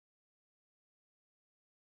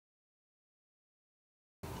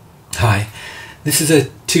Hi, this is a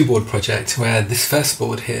two-board project where this first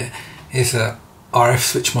board here is a RF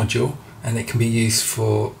switch module, and it can be used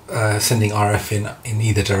for sending RF in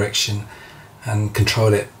either direction and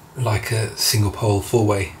control it like a single pole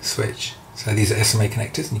four-way switch. So these are SMA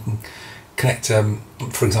connectors, and you can connect,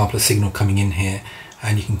 for example, a signal coming in here,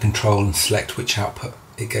 and you can control and select which output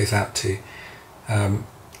it goes out to.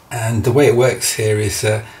 And the way it works here is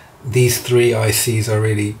these three ICs are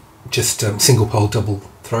really just single pole double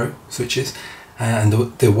throw switches, and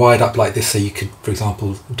they're wired up like this, so you could, for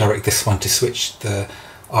example, direct this one to switch the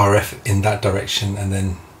RF in that direction, and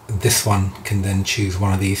then this one can then choose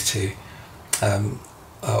one of these two,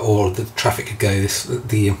 or the traffic could go this,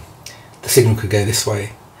 the signal could go this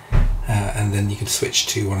way, and then you could switch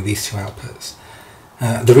to one of these two outputs.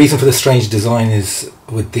 The reason for the strange design is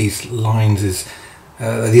with these lines is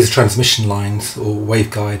these are transmission lines or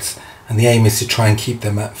waveguides, and the aim is to try and keep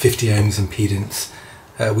them at 50 ohms impedance,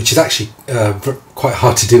 which is actually quite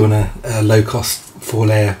hard to do on a low-cost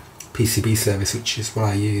 4-layer PCB service, which is what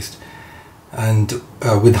I used. And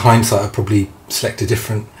with hindsight, I'd probably select a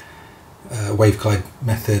different waveguide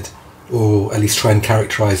method, or at least try and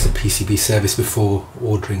characterize the PCB service before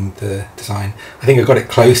ordering the design. I think I got it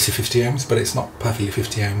close to 50 ohms, but it's not perfectly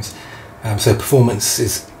 50 ohms. So performance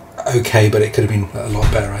is okay, but it could have been a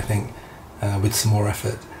lot better, I think, with some more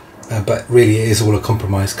effort. But really it is all a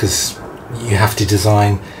compromise, because you have to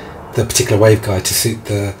design the particular waveguide to suit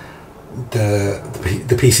the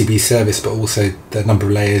PCB service, but also the number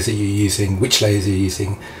of layers that you're using, which layers you're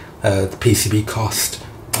using, the PCB cost,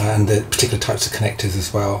 and the particular types of connectors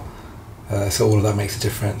as well. So all of that makes a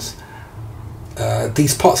difference.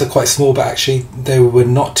 These parts are quite small, but actually they were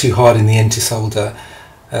not too hard in the end to solder.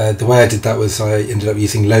 The way I did that was I ended up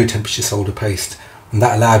using low temperature solder paste, and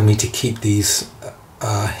that allowed me to keep these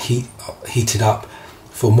heated up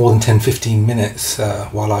for more than 10-15 minutes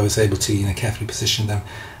while I was able to carefully position them,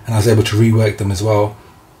 and I was able to rework them as well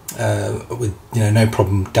with no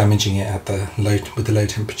problem damaging it at with the low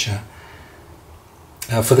temperature.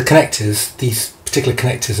 For the connectors, these particular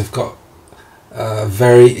connectors have got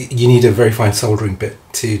you need a very fine soldering bit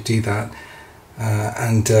to do that,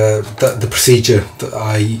 and the procedure that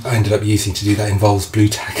I ended up using to do that involves blue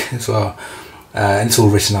tack as well, and it's all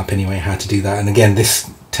written up anyway how to do that. And again,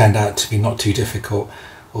 this turned out to be not too difficult,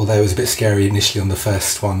 although it was a bit scary initially on the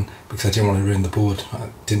first one because I didn't want to ruin the board. I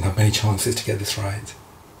didn't have many chances to get this right.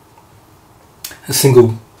 A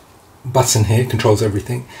single button here controls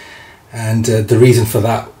everything, and the reason for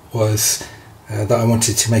that was that I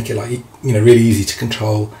wanted to make it really easy to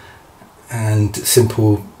control and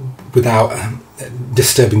simple without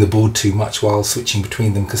disturbing the board too much while switching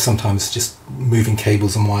between them, because sometimes just moving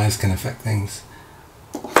cables and wires can affect things.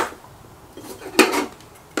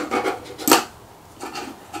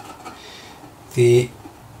 The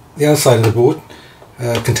other side of the board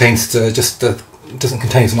contains doesn't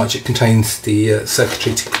contain as much. It contains the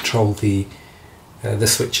circuitry to control the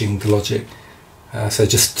switching, the logic. So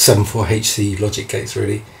just 7.4HC logic gates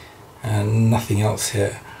really, and nothing else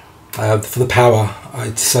here. For the power, I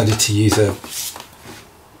decided to use a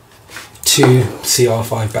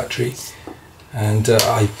 2CR5 battery, and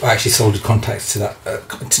I actually soldered contacts to that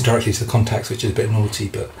directly to the contacts, which is a bit naughty,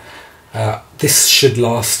 but this should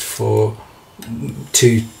last for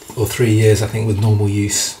 2 or 3 years, I think, with normal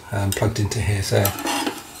use plugged into here. So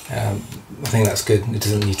I think that's good. It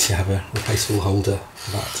doesn't need to have a replaceable holder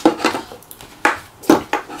for that.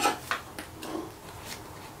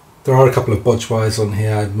 There are a couple of bodge wires on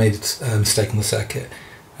here. I made a mistake on the circuit,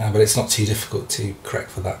 but it's not too difficult to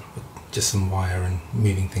correct for that, with just some wire and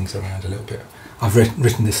moving things around a little bit. I've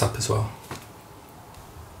written this up as well.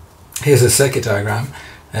 Here's a circuit diagram.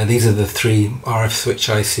 These are the three RF switch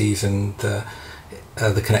ICs and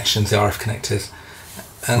the connections, the RF connectors,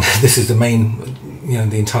 and this is the main,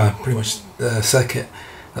 the entire pretty much circuit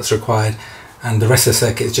that's required, and the rest of the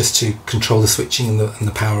circuit is just to control the switching and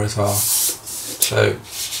the power as well. So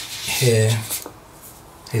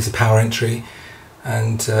here's the power entry,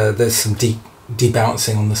 and there's some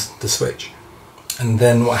debouncing on the switch, and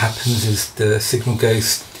then what happens is the signal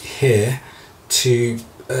goes here to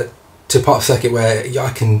part of the circuit where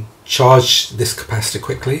I can charge this capacitor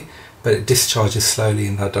quickly, but it discharges slowly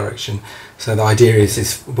in that direction. So the idea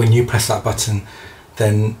is when you press that button,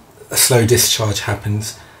 then a slow discharge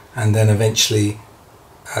happens, and then eventually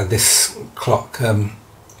this clock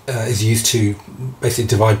is used to basically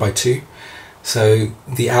divide by 2. So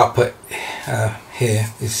the output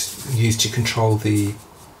here is used to control the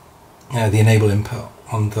enable input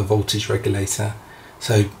on the voltage regulator.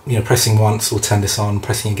 So pressing once will turn this on,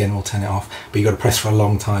 pressing again will turn it off, but you've got to press for a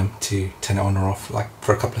long time to turn it on or off, like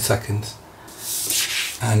for a couple of seconds.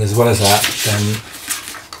 and as well as that, then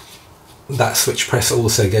that switch press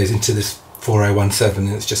also goes into this 4017,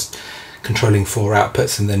 and it's just controlling 4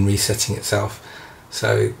 outputs and then resetting itself.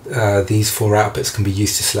 So these 4 outputs can be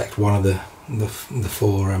used to select one of the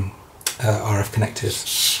 4 RF connectors,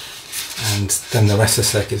 and then the rest of the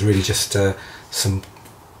circuit is really just some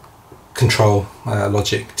control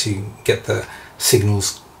logic to get the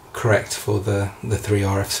signals correct for the 3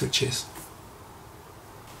 RF switches.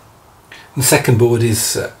 The second board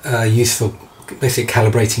is used for basically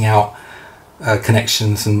calibrating out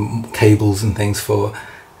connections and cables and things for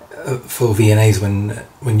VNAs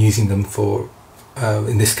when using them for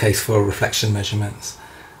in this case for reflection measurements.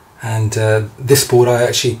 And this board,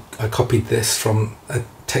 I copied this from a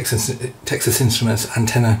Texas Instruments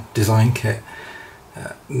antenna design kit.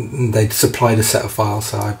 They'd supplied a set of files,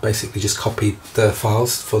 so I basically just copied the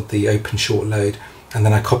files for the open short load, and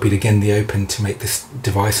then I copied again the open to make this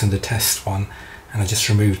device under test one, and I just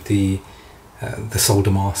removed the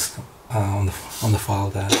solder mask on the file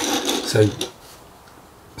there. So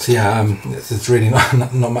yeah, there's really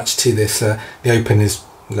not much to this. The open is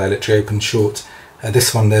literally open short.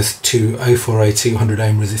 This one, there's 2 0402 100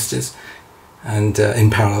 ohm resistors, and in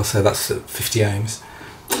parallel, so that's 50 ohms.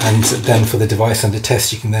 And then for the device under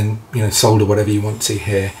test, you can then solder whatever you want to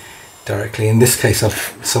here directly. In this case,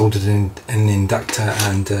 I've soldered an inductor,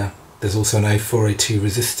 and there's also an 0402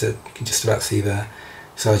 resistor. You can just about see there.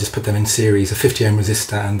 So I just put them in series, a 50 ohm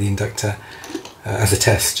resistor and the inductor as a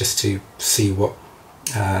test, just to see what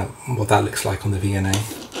that looks like on the VNA.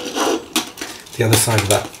 The other side of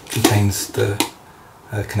that contains the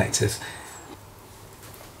connectors,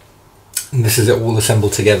 and this is it all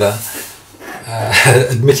assembled together.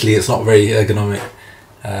 Admittedly, it's not very ergonomic,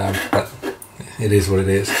 but it is what it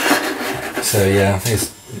is. So yeah,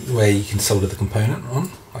 here's where you can solder the component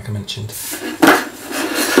on, like I mentioned,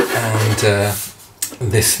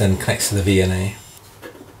 and this then connects to the VNA.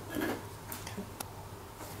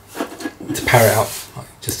 To power it up, I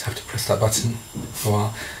just have to press that button for a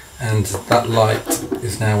while, and that light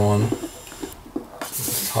is now on.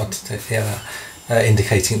 It's hard to take,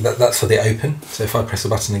 indicating that that's for the open. So if I press the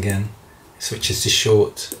button again, it switches to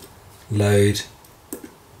short, load,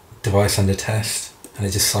 device under test, and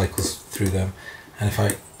it just cycles through them. And if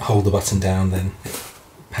I hold the button down, then it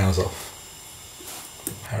powers off.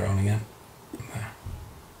 Power it on again. There.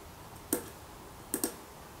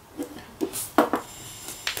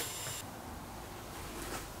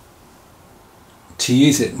 To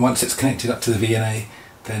use it, once it's connected up to the VNA,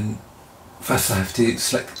 then first I have to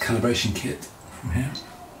select the calibration kit from here.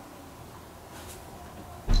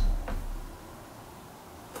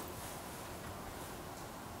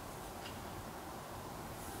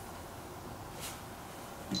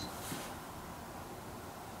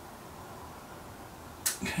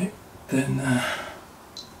 Okay, then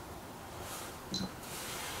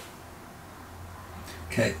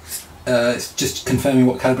it's just confirming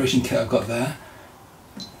what calibration kit I've got there.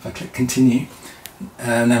 If I click continue,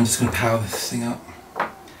 now I'm just going to power this thing up,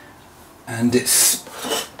 and it's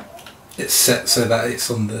set so that it's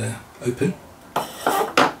on the open.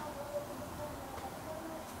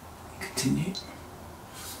 Continue.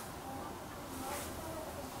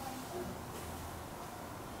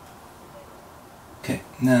 Okay,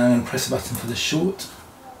 now I'm going to press the button for the short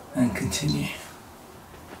and continue.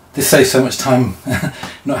 This saves so much time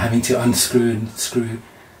not having to unscrew and screw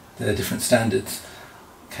the different standards.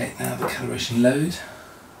 Okay, now the calibration load.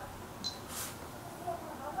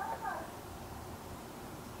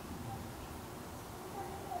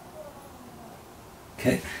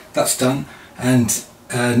 Okay, that's done, and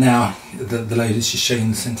now the load is just showing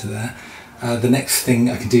in the centre there. The next thing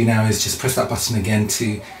I can do now is just press that button again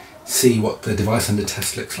to see what the device under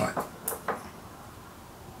test looks like.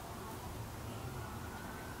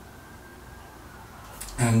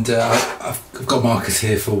 And I've got markers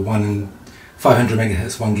here for 500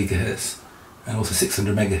 megahertz, 1 gigahertz, and also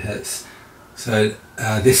 600 megahertz. So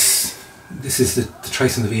this is the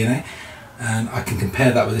trace on the VNA, and I can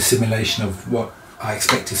compare that with a simulation of what I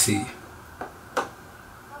expect to see.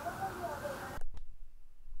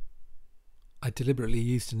 I deliberately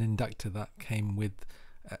used an inductor that came with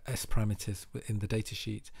S parameters in the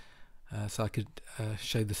datasheet, so I could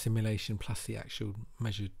show the simulation plus the actual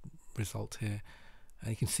measured result here.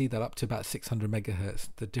 And you can see that up to about 600 megahertz,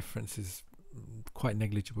 the difference is quite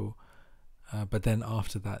negligible, but then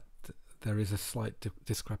after that there is a slight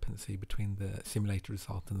discrepancy between the simulated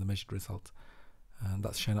result and the measured result, and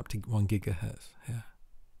that's shown up to 1 gigahertz here.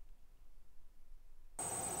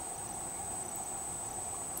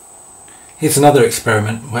 Here's another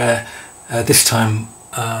experiment where this time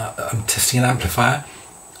I'm testing an amplifier,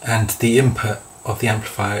 and the input of the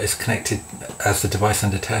amplifier is connected as the device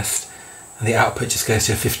under test, and the output just goes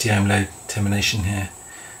to a 50 ohm load termination here.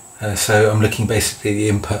 So I'm looking basically at the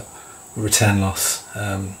input return loss,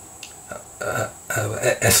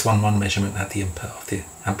 S11 measurement at the input of the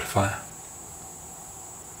amplifier.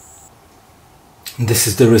 And this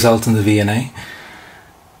is the result in the VNA.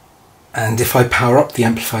 And if I power up the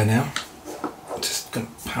amplifier now, I'm just going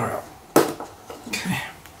to power up. Okay.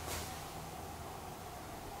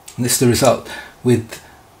 And this is the result with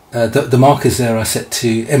the markers there are set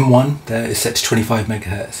to M1 there is set to 25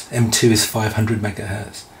 megahertz, M2 is 500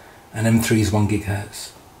 megahertz, and M3 is 1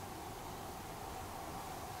 gigahertz.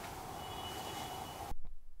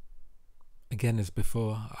 Again, as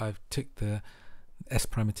before, I've took the S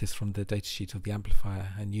parameters from the datasheet of the amplifier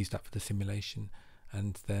and used that for the simulation,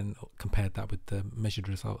 and then compared that with the measured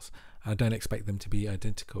results. I don't expect them to be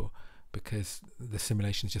identical because the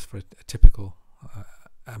simulation is just for a typical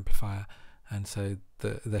amplifier, and so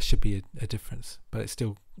there should be a difference, but it's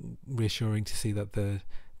still reassuring to see that the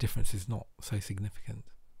difference is not so significant.